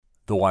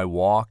Though I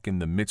walk in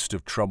the midst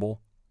of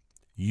trouble,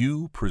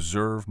 you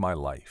preserve my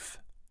life.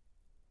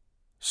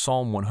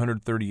 Psalm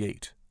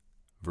 138,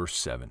 verse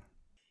 7.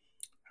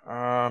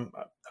 Um,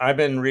 I've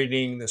been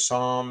reading the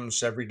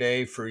Psalms every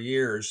day for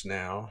years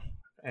now,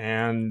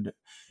 and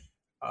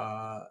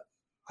uh,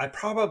 I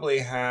probably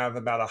have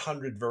about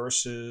 100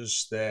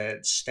 verses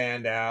that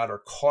stand out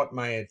or caught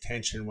my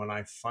attention when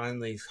I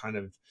finally kind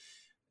of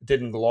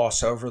didn't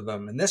gloss over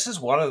them. And this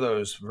is one of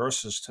those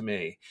verses to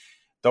me.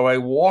 Though I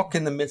walk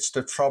in the midst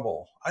of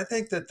trouble, I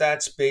think that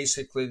that's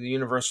basically the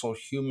universal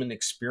human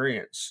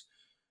experience.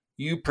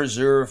 You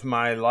preserve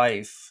my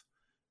life.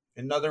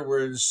 In other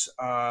words,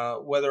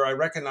 whether I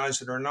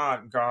recognize it or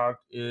not, God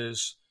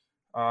is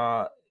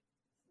uh,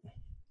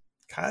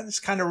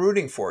 kind of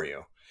rooting for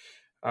you.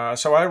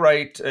 So I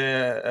write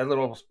a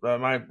little,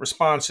 my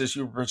response is,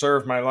 you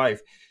preserve my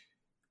life.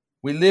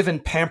 We live in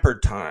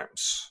pampered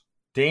times.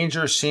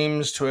 Danger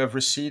seems to have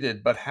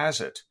receded, but has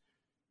it?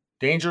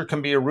 Danger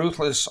can be a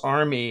ruthless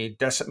army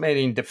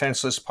decimating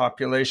defenseless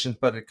populations,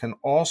 but it can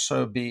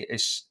also be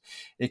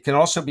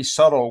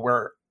subtle,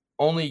 where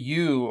only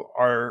you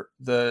are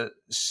the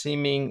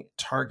seeming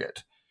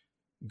target.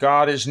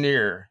 God is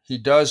near. He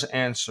does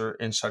answer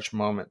in such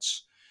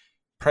moments.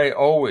 Pray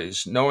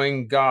always,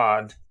 knowing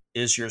God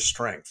is your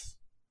strength.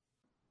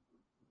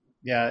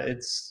 Yeah,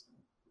 it's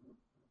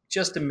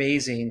just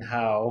amazing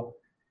how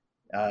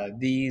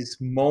these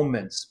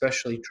moments,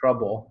 especially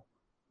trouble,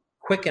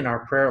 quicken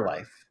our prayer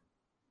life.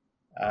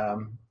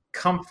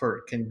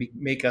 Comfort can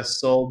make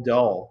us so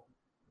dull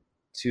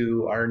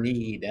to our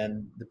need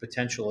and the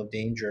potential of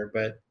danger,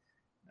 but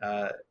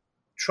uh,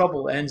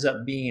 trouble ends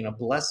up being a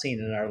blessing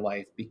in our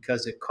life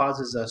because it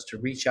causes us to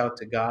reach out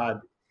to God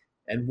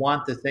and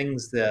want the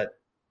things that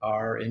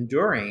are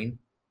enduring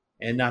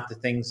and not the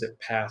things that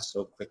pass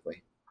so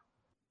quickly.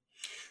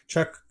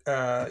 Chuck,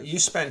 you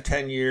spent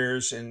 10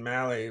 years in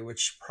Mali,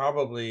 which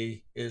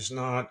probably is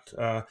not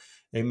a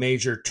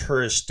major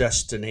tourist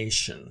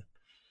destination.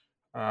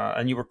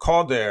 And you were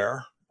called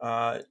there,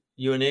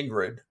 you and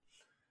Ingrid.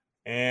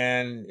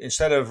 And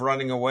instead of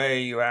running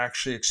away, you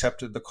actually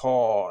accepted the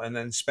call and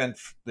then spent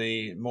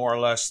the more or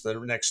less the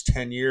next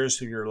 10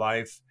 years of your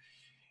life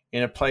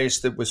in a place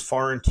that was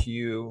foreign to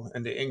you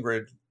and to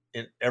Ingrid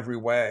in every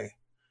way.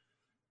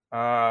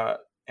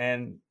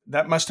 And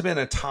that must have been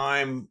a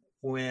time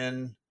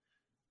when,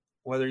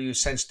 whether you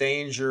sensed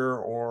danger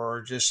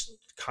or just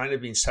kind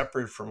of being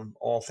separate from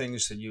all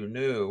things that you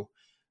knew,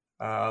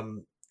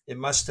 it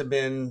must have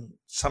been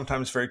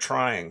sometimes very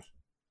trying.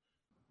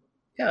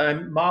 Yeah,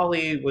 and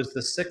Mali was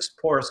the sixth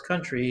poorest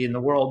country in the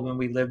world when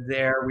we lived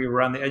there. We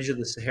were on the edge of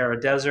the Sahara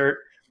Desert.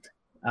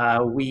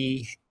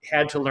 We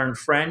had to learn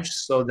French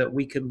so that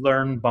we could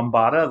learn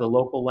Bambara, the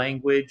local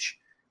language.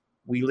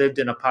 We lived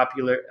in a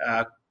popular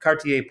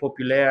quartier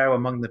populaire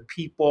among the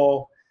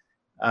people.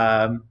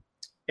 Um,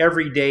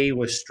 every day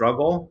was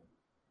struggle.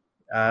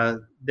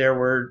 There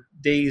were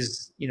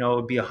days, it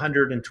would be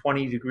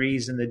 120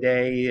 degrees in the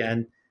day,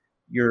 and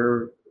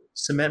your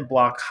cement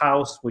block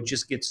house would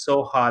just get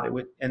so hot,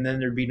 and then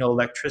there'd be no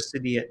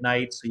electricity at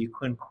night, so you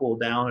couldn't cool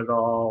down at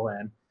all,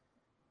 and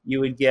you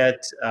would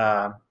get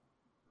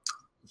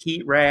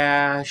heat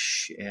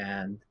rash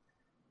and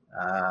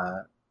uh,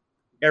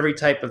 every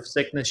type of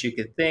sickness you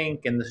could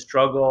think, and the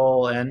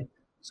struggle. And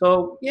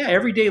so, yeah,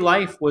 everyday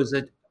life was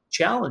a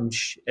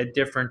challenge at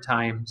different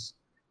times.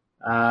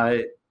 Uh,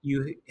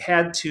 you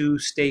had to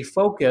stay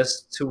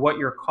focused to what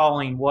your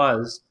calling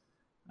was.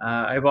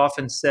 I've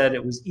often said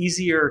it was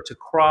easier to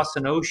cross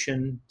an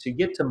ocean to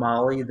get to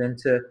Mali than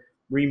to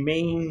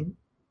remain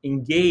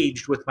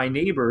engaged with my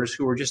neighbors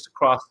who were just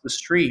across the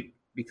street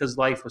because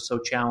life was so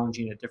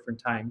challenging at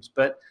different times.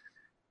 But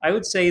I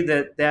would say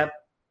that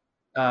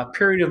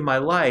period of my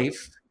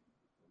life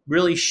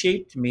really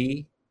shaped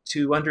me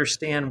to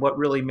understand what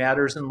really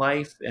matters in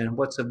life and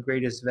what's of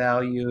greatest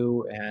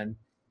value. And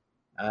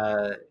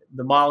uh,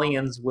 the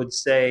Malians would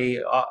say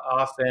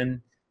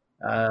often,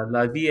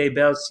 "La vie est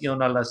belle si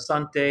on a la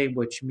santé,"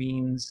 which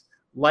means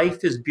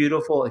life is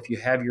beautiful if you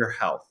have your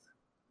health.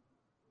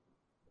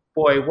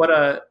 Boy, what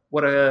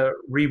a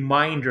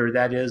reminder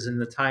that is in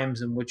the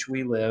times in which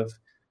we live.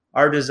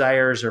 Our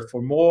desires are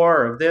for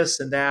more of this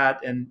and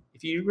that, and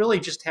if you really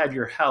just have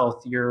your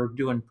health, you're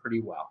doing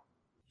pretty well.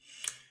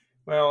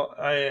 Well,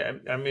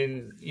 I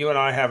mean, you and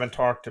I haven't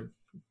talked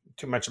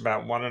too much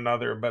about one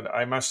another, but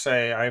I must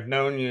say I've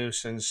known you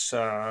since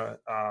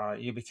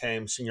you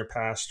became senior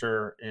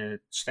pastor at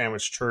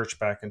Stanwich Church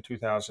back in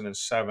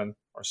 2007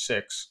 or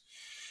six.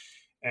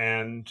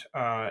 And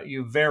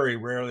you very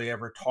rarely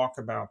ever talk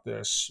about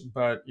this,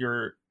 but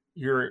your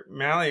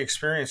Mali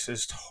experience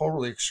is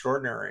totally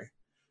extraordinary.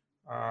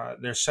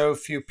 There's so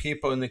few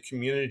people in the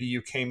community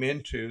you came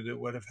into that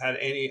would have had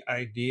any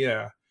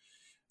idea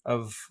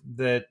of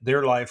that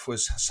their life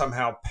was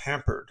somehow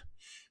pampered,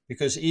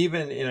 because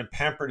even in a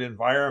pampered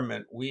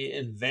environment, we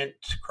invent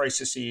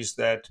crises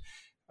that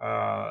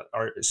are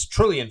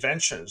truly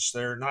inventions.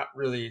 They're not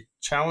really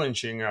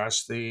challenging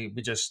us. We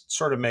just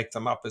sort of make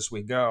them up as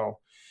we go.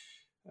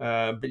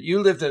 But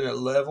you lived in a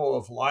level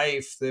of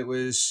life that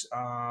was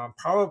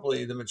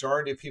probably the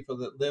majority of people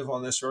that live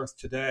on this earth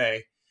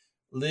today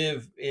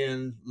live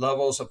in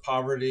levels of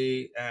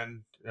poverty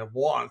and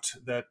want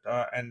that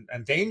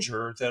and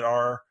danger that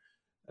are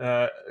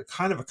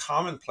kind of a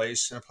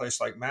commonplace in a place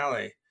like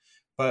Mali,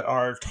 but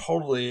are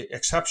totally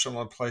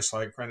exceptional in a place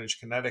like Greenwich,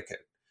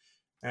 Connecticut.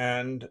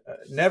 And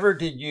never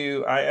did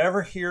I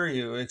ever hear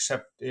you,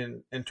 except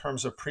in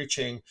terms of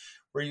preaching,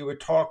 where you would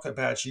talk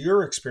about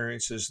your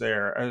experiences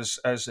there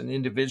as an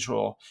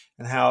individual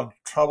and how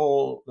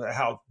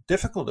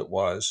difficult it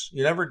was.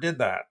 You never did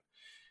that.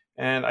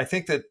 And I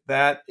think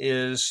that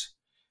is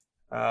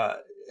an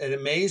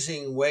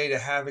amazing way to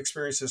have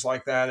experiences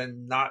like that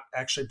and not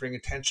actually bring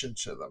attention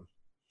to them.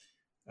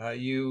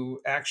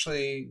 You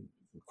actually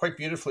quite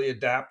beautifully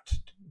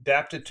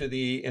adapted to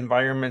the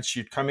environments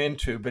you'd come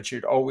into, but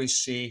you'd always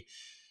see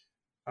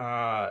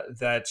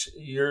that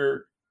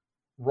your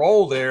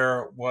role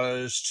there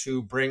was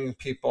to bring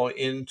people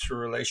into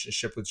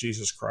relationship with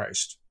Jesus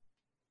Christ.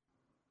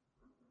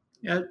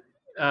 Yeah,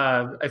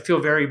 I feel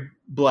very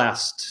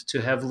blessed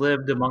to have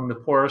lived among the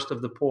poorest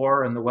of the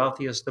poor and the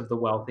wealthiest of the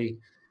wealthy.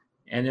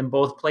 And in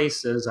both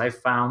places, I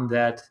found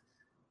that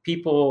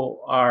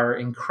people are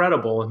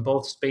incredible in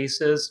both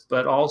spaces,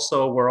 but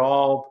also we're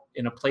all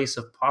in a place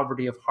of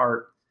poverty of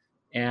heart.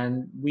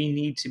 And we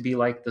need to be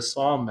like the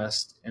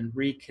psalmist and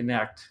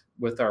reconnect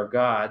with our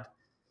God,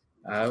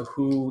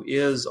 who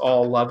is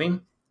all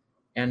loving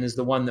and is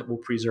the one that will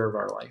preserve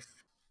our life.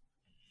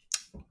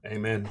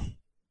 Amen.